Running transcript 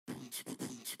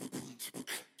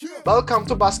Welcome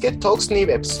to Basket Talks new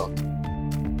episode.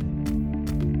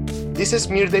 This is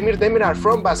Mirdemir Demirer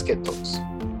from Basket Talks.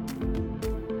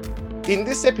 In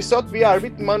this episode, we are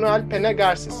with Manuel Peña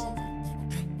Garcés.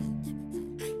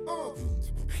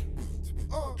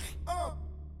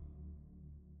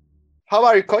 How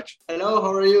are you, coach? Hello,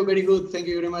 how are you? Very good. Thank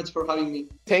you very much for having me.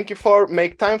 Thank you for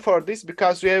make time for this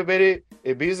because we have very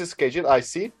busy schedule, I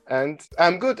see. And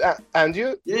I'm good. And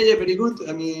you? Yeah, very good.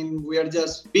 I mean, we are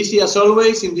just busy as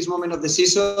always in this moment of the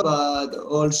season, but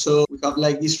also we have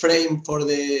like this frame for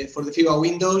the FIBA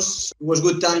windows. It was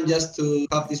good time just to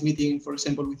have this meeting, for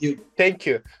example, with you. Thank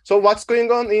you. So what's going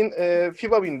on in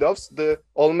FIBA windows? The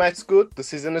all match good? The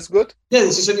season is good? Yeah,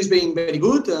 the season is being very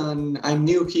good, and I'm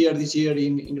new here this year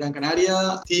in Gran Canaria.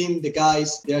 Team, the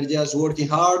guys, they are just working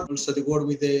hard. Also, they work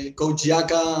with the coach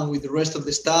Jaka and with the rest of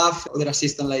the staff, other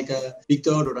assistant like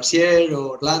Victor or Asier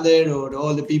or Lander or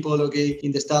all the people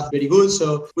in the staff. Very good.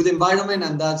 So good environment,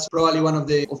 and that's probably one of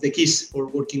the keys for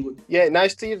working good. Yeah,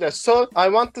 nice to hear that. So I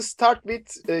want to start with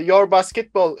your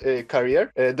basketball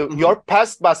career, your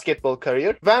past basketball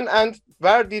career. When and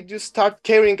where did you start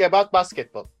caring about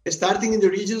basketball? Starting in the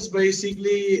regions,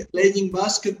 basically playing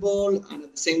basketball, and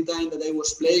at the same time that I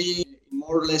was playing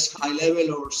more or less high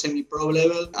level or semi-pro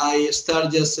level, I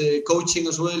started just coaching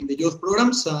as well in the youth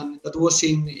programs, and that was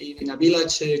in a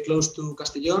village close to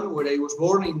Castellón, where I was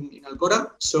born in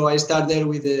Alcora. So I started there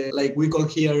with like we call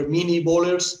here mini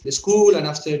bowlers, the school, and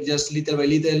after just little by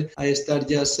little, I started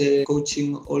just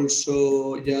coaching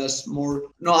also just more,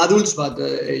 no adults, but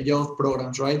youth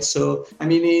programs, right? So, I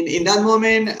mean, in that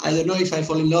moment, I don't know if I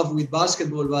fall in love with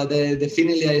basketball, but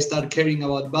definitely I started caring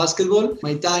about basketball.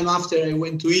 My time after I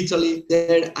went to Italy,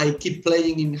 there I keep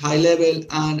playing in high level,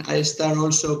 and I start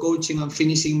also coaching and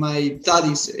finishing my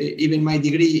studies, even my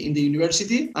degree in the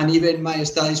university, and even my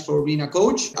studies for being a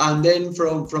coach. And then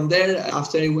from there,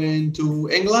 after I went to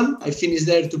England, I finished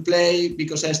there to play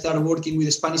because I started working with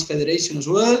the Spanish Federation as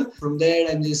well. From there,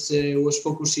 I just was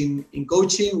focusing in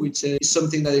coaching, which is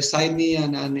something that excites me,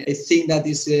 and I think that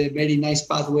is a very nice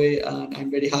pathway, and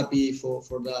I'm very happy for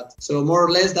that. So more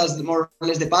or less, that's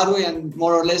the pathway, and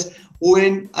more or less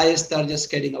when I start just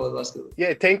caring about basketball.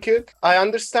 Yeah, thank you. I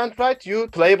understand, right? You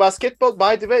play basketball.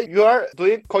 By the way, you are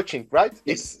doing coaching, right?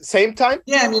 Yes. It's same time?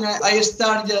 Yeah, I mean, I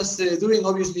start just doing,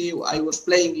 obviously, I was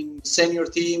playing in senior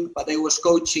team, but I was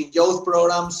coaching youth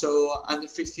programs, so under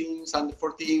 15s, under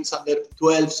 14s, under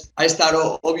 12s. I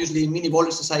started, obviously, mini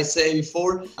bowlers, as I said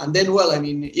before. And then, well, I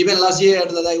mean, even last year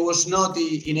that I was not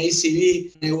in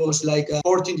ACB, I was like a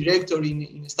sporting director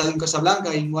in Estadio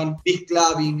Casablanca, in one big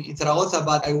club in Zaragoza,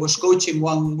 but I was coaching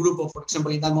one group of, for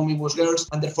example, in that moment was girls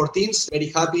under 14s. Very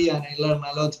happy, and I learned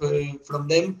a lot from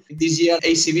them. This year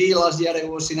ACB, last year I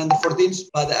was in under 14s,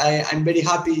 but I'm very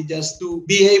happy just to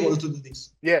be able to do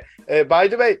this. Yeah. By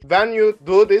the way, when you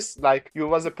do this, like you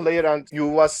was a player and you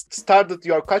was started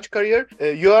your coach career,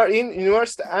 you are in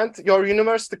university, and your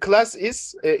university class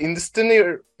is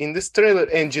industrial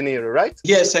engineer, right?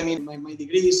 Yes, I mean my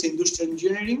degree is industrial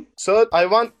engineering. So I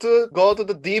want to go to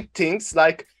the deep things,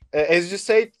 like as you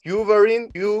said, you were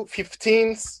in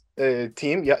U15's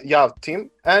team,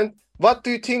 and what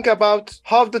do you think about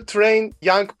how to train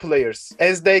young players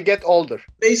as they get older?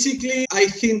 Basically, I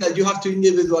think that you have to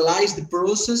individualize the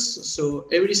process. So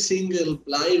every single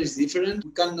player is different.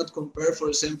 We cannot compare, for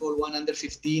example, one under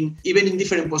 15, even in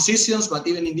different positions, but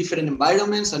even in different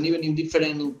environments and even in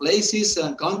different places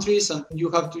and countries. And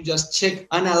you have to just check,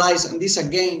 analyze. And this,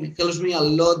 again, helps me a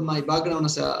lot, my background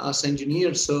as an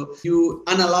engineer. So you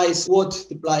analyze what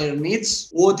the player needs,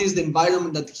 what is the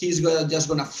environment that he's just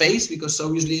going to face, because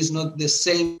obviously it's not the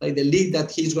same like the league that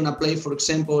he's going to play, for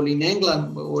example, in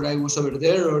England, where I was over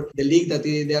there, or the league that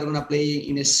they are going to play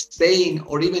in Spain,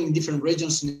 or even in different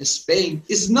regions in Spain.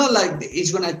 It's not like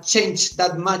it's going to change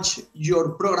that much your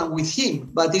program with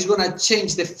him, but it's going to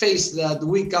change the face that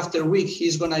week after week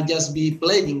he's going to just be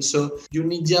playing. So you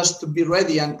need just to be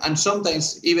ready, and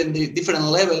sometimes even the different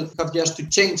level have just to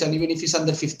change, and even if he's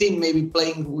under 15, maybe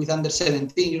playing with under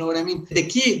 17, you know what I mean? The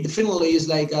key definitely is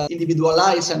like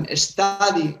individualize and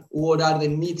study what are the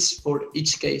needs for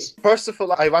each case. First of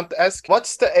all, I want to ask,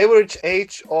 what's the average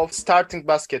age of starting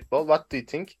basketball? What do you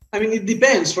think? I mean, it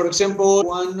depends. For example,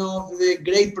 one of the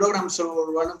great programs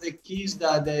or one of the keys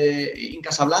that in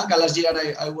Casablanca last year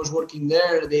I was working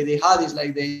there, they had is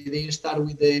like they start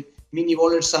with the mini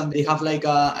bowlers, and they have like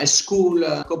a school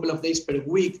a couple of days per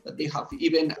week that they have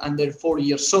even under 4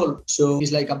 years old. So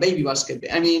it's like a baby basket.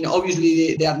 I mean,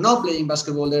 obviously they are not playing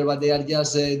basketball there, but they are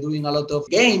just doing a lot of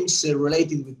games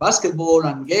related with basketball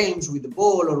and games with the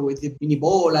ball or with the mini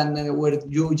ball, and where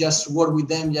you just work with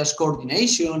them, just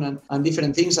coordination and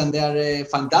different things. And they are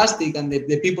fantastic. And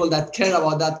the people that care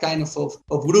about that kind of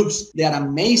groups, they are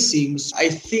amazing. I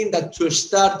think that to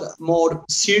start more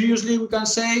seriously, we can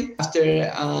say,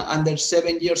 after under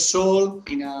 7 years old,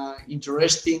 in an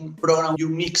interesting program, you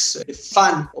mix the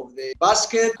fun of the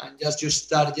basket and you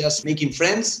start just making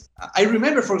friends. I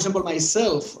remember, for example,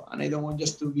 myself, and I don't want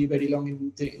just to be very long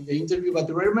in the interview, but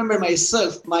I remember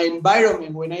myself, my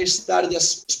environment when I started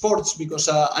just sports, because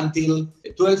until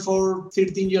 12 or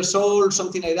 13 years old,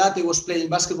 something like that, I was playing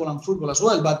basketball and football as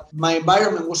well, but my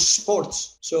environment was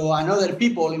sports. So another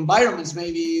people, environments,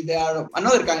 maybe they are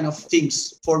another kind of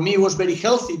things. For me, it was very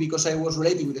healthy because I was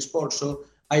related with the sport. So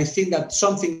I think that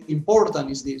something important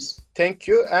is this. Thank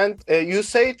you. And you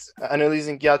said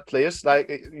analyzing young players, like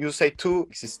you say, two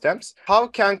systems. How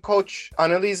can coach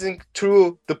analyzing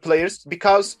through the players?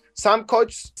 Because some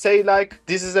coaches say like,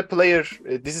 this is a player,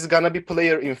 this is gonna be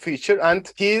player in future,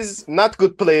 and he's not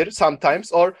good player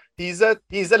sometimes, or he's a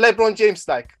LeBron James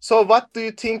like. So what do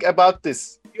you think about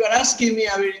this? You are asking me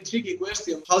a very tricky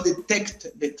question, how detect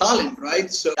the talent, right?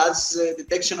 So that's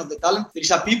detection of the talent. There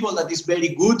is a people that is very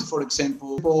good, for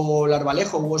example. Paul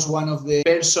Arbalejo was one of the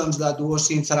persons that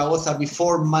was in Zaragoza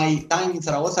before my time in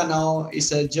Zaragoza. Now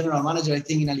is a general manager, I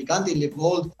think, in Alicante, in Le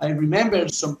Gold. I remember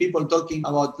some people talking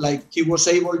about like he was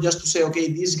able just to say,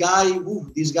 okay, this guy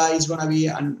is going to be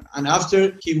an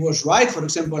after. He was right, for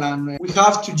example, and we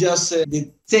have to just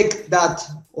detect that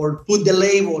or put the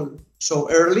label so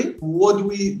early. What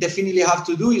we definitely have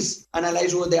to do is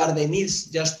analyze what are the needs,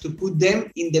 just to put them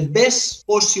in the best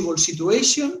possible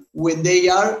situation when they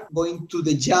are going to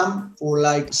the jump for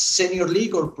like senior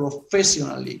league or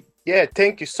professional league. Yeah,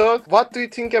 thank you. So what do you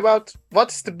think about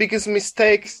what's the biggest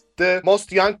mistakes the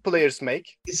most young players make?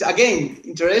 It's again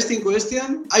interesting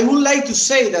question. I would like to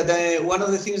say that one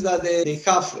of the things that they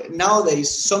have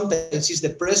nowadays sometimes is the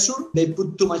pressure. They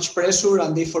put too much pressure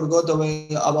and they forgot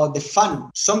about the fun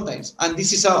sometimes. And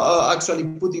this is actually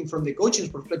putting from the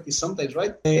coaching perspective sometimes,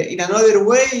 right? In another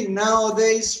way,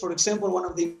 nowadays, for example, one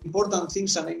of the important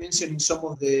things, and I mentioned in some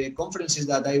of the conferences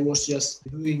that I was just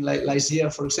doing like last year,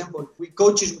 for example, we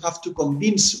coaches have to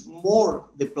convince more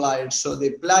the players. So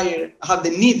the player have the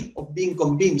need of being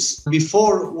convinced.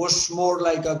 Before was more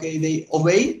like, okay, they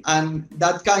obey, and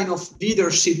that kind of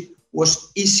leadership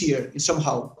was easier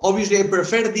somehow. Obviously, I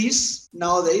prefer this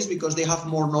nowadays because they have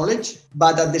more knowledge,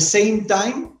 but at the same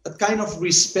time, that kind of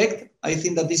respect, I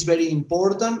think that is very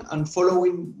important, and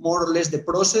following more or less the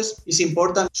process is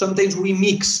important. Sometimes we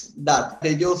mix that.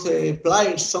 The youth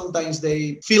players, sometimes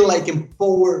they feel like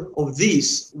empowered of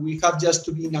this. We have just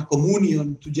to be in a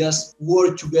communion, to just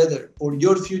work together for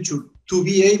your future, to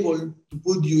be able to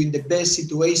put you in the best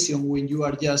situation when you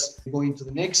are just going to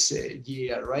the next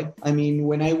year, right? I mean,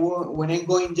 when I'm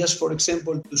going just, for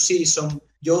example, to see some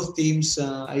youth teams,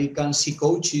 I can see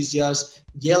coaches just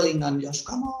yelling and just,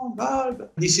 come on, God.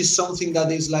 This is something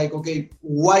that is like, okay,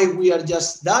 why we are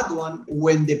just that one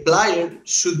when the player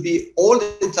should be all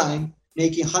the time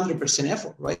making 100%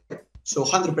 effort, right? So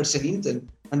 100% intent.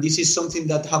 And this is something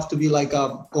that have to be like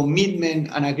a commitment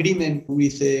and agreement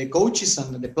with the coaches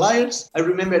and the players. I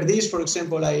remember this, for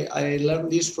example, I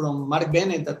learned this from Mark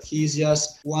Bennett, that he's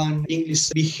just one English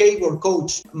behavior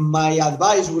coach. My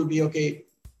advice will be, okay,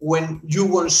 when you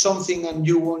want something and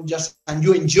you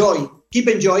enjoy, keep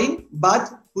enjoying,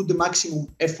 but put the maximum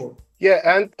effort. Yeah,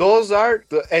 and those are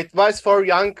the advice for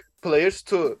young players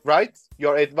too, right?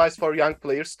 Your advice for young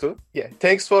players too. Yeah,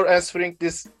 thanks for answering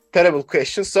this terrible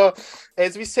question. So,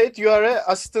 as we said, you are an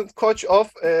assistant coach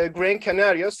of Gran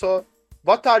Canaria. So,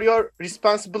 what are your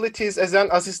responsibilities as an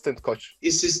assistant coach?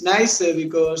 It's nice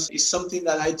because it's something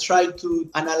that I try to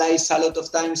analyze a lot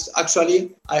of times.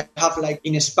 Actually, I have like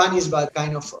in Spanish, but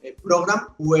kind of a program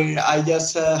where I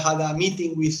just had a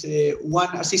meeting with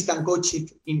one assistant coach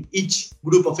in each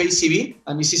group of ACB.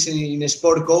 And this is in a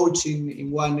sport coach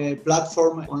in one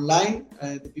platform online.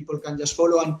 The people can just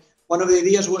follow. And one of the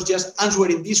ideas was just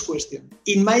answering this question.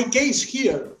 In my case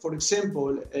here, for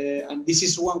example, and this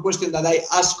is one question that I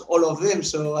ask all of them.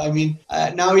 So, I mean,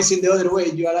 now it's in the other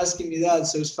way. You are asking me that,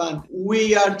 so it's fun.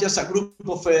 We are just a group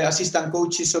of assistant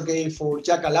coaches, okay, for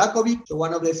Jaka Lakovic. So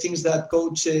one of the things that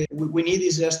coach we need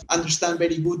is just understand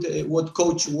very good what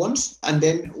coach wants, and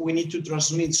then we need to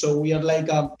transmit. So we are like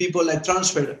people that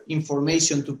transfer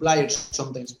information to players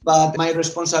sometimes. But my direct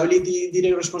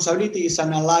responsibility is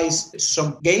analyze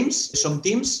some games games. Some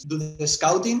teams do the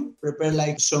scouting, prepare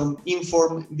like some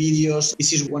inform videos.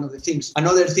 This is one of the things.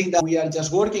 Another thing that we are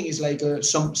just working is like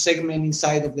some segment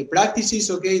inside of the practices,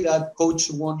 okay, that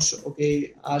coach wants,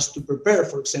 okay, us to prepare,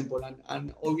 for example.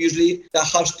 And obviously that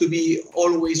has to be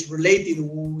always related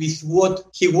with what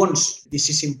he wants. This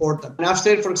is important. And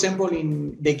after, for example,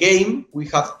 in the game, we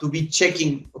have to be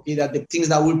checking, okay, that the things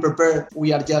that we prepare,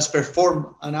 we are just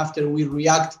perform. And after we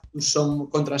react to some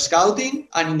contra scouting.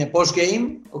 And in the post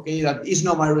game, okay, that is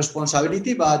not my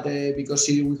responsibility, but because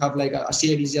we have like a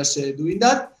series just doing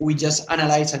that, we just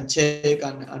analyze and check.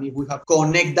 And if we have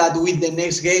connect that with the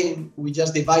next game, we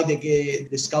just divide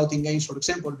the scouting games, for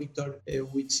example, Victor,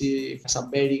 which has a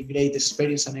very great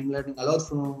experience and I'm learning a lot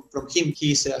from him.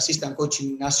 He's assistant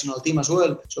coaching national team as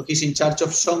well. So he's in charge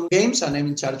of some games and I'm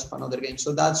in charge of another game.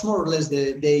 So that's more or less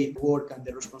the day work and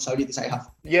the responsibilities I have.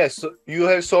 Yes, so you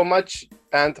have so much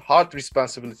and hard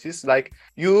responsibilities. Like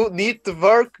you need to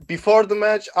work before the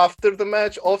match, after the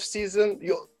match, off season.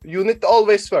 You need to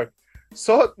always work.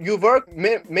 So you work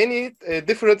many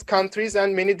different countries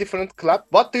and many different clubs.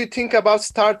 What do you think about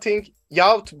starting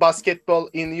youth basketball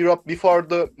in Europe before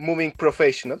the moving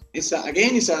professional? It's a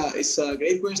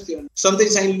great question.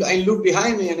 Sometimes I look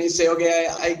behind me and I say, okay,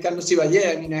 I cannot see, but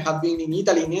yeah, I mean, I have been in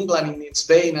Italy, in England, in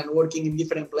Spain, and working in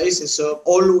different places. So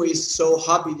always so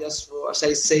happy, just for, as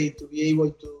I say, to be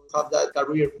able to have that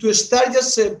career. To start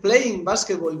just playing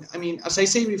basketball, I mean, as I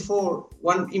say before,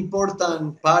 one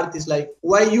important part is like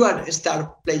why you are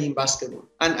start playing basketball.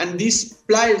 And these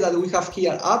players that we have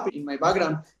here up in my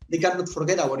background, they cannot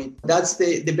forget about it. That's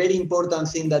the very important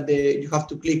thing that you have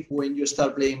to click when you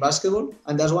start playing basketball.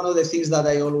 And that's one of the things that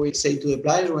I always say to the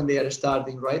players when they are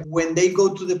starting, right? When they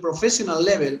go to the professional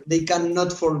level, they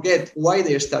cannot forget why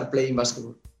they start playing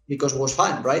basketball. Because it was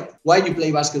fun, right? Why you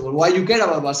play basketball? Why you care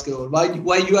about basketball?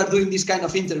 Why you are doing this kind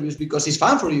of interviews? Because it's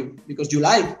fun for you, because you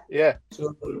like. Yeah.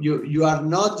 So you are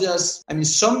not just, I mean,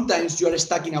 sometimes you are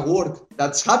stuck in a work.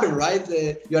 That's happened, right?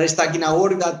 You are stuck in a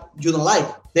work that you don't like.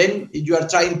 Then you are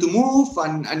trying to move,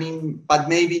 but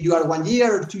maybe you are 1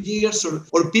 year or 2 years,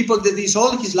 or people that is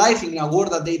all his life in a work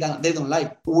that they don't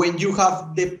like. When you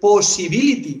have the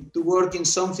possibility to work in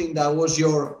something that was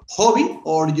your hobby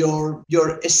or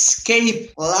your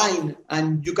escape line,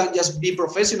 and you can just be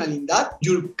professional in that,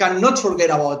 you cannot forget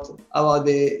about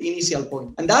the initial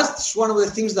point. And that's one of the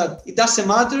things that it doesn't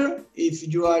matter if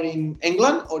you are in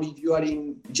England or if you are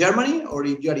in Germany or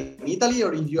if you are in Italy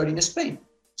or if you are in Spain.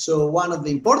 So one of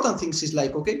the important things is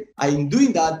like, okay, I'm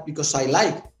doing that because I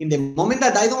like. In the moment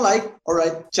that I don't like, all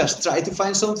right, just try to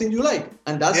find something you like.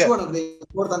 And that's one of the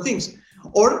important things.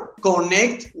 Or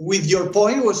connect with your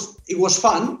point it was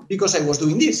fun because I was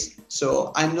doing this.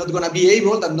 So I'm not going to be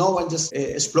able that no one just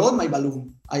explode my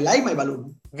balloon. I like my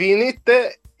balloon. We need to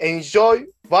enjoy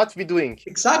what we're doing.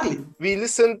 Exactly. We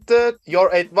listened to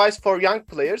your advice for young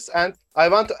players, and I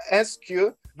want to ask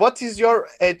you, what is your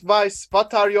advice?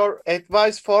 What are your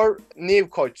advice for new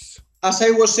coaches? As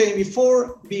I was saying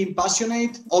before, being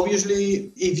passionate.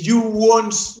 Obviously, if you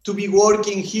want to be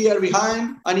working here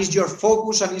behind and it's your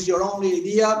focus and it's your only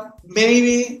idea,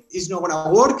 maybe it's not going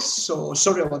to work. So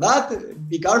sorry about that.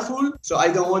 Be careful. So I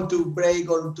don't want to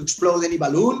break or to explode any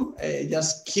balloon.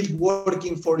 Just keep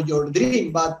working for your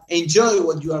dream, but enjoy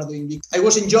what you are doing. I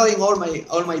was enjoying all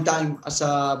my time as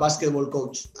a basketball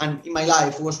coach, and in my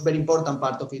life it was a very important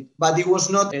part of it. But it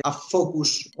was not a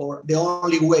focus or the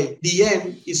only way. The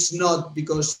end is not,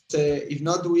 because if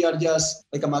not, we are just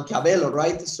like a Machiavelli,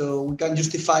 right? So we can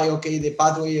justify, okay, the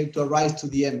pathway to arrive to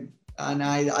the end. And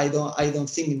I don't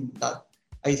think in that.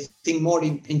 I think more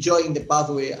in enjoying the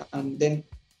pathway, and then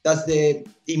that's the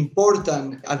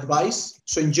important advice.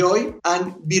 So enjoy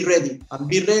and be ready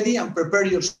and prepare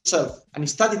yourself and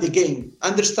study the game,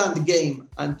 understand the game,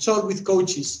 and talk with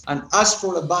coaches and ask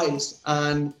for advice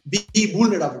and be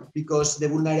vulnerable, because the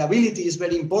vulnerability is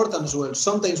very important as well.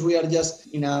 Sometimes we are just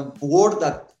in a world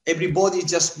that everybody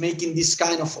is just making this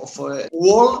kind of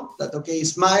wall that, okay,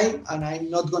 it's mine and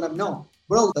I'm not gonna know.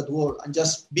 Broke that wall and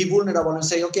just be vulnerable and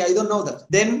say, okay, I don't know that.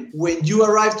 Then when you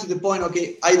arrive to the point,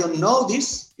 okay, I don't know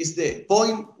this, is the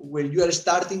point where you are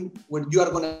starting, where you are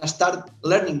going to start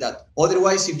learning that.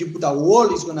 Otherwise, if you put a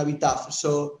wall, it's going to be tough.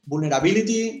 So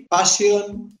vulnerability,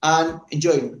 passion, and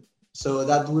enjoyment. So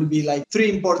that will be like 3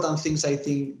 important things, I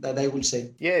think, that I will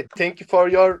say. Yeah, thank you for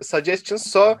your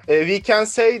suggestions. So we can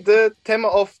say the theme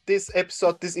of this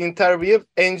episode, this interview,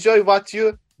 enjoy what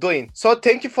you doing. So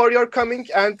thank you for your coming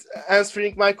and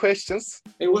answering my questions.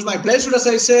 It was my pleasure, as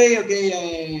I say.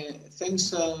 Okay,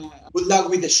 thanks. Good luck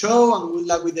with the show and good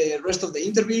luck with the rest of the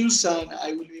interviews. And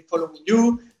I will be following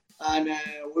you, and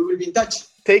we will be in touch.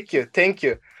 Thank you.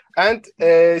 And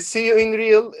see you in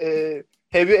real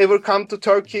Have you ever come to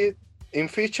Turkey in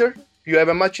future? You have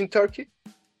a match in Turkey?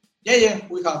 Yeah.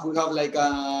 We have like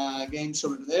games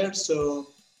over there. So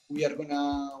we are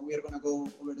gonna go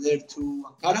over there to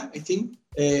Ankara, I think,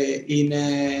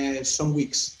 in some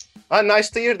weeks. Nice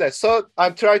to hear that. So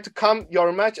I'm trying to come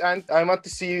your match, and I want to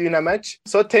see you in a match.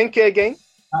 So thank you again.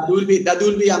 That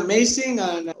will be amazing,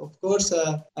 and of course,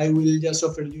 I will just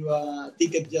offer you a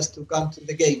ticket just to come to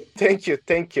the game. Thank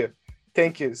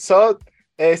you. So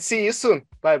see you soon.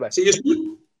 Bye. See you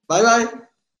soon. Bye.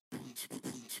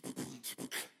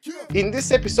 In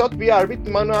this episode, we are with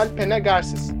Manuel Peña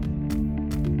Garcés.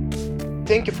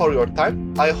 Thank you for your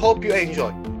time. I hope you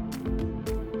enjoy.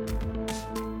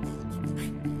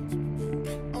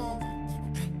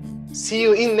 See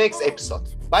you in next episode.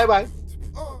 Bye.